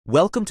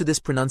Welcome to this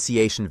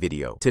pronunciation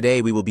video.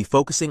 Today we will be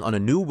focusing on a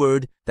new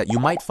word that you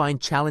might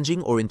find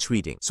challenging or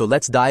intriguing. So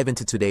let's dive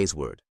into today's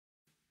word.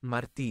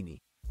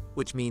 Martini,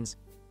 which means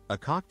a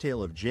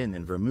cocktail of gin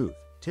and vermouth,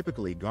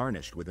 typically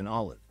garnished with an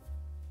olive.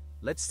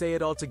 Let's say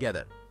it all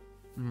together.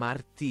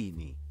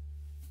 Martini.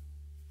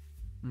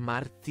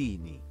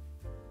 Martini.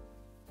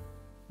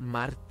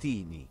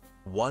 Martini.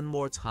 One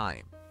more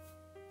time.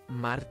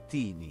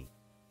 Martini.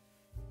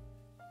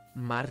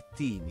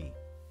 Martini.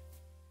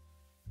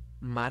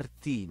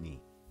 Martini.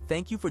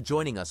 Thank you for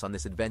joining us on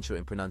this adventure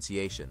in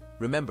pronunciation.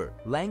 Remember,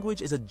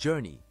 language is a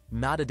journey,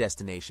 not a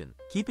destination.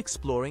 Keep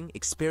exploring,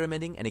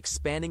 experimenting, and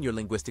expanding your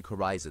linguistic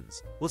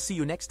horizons. We'll see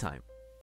you next time.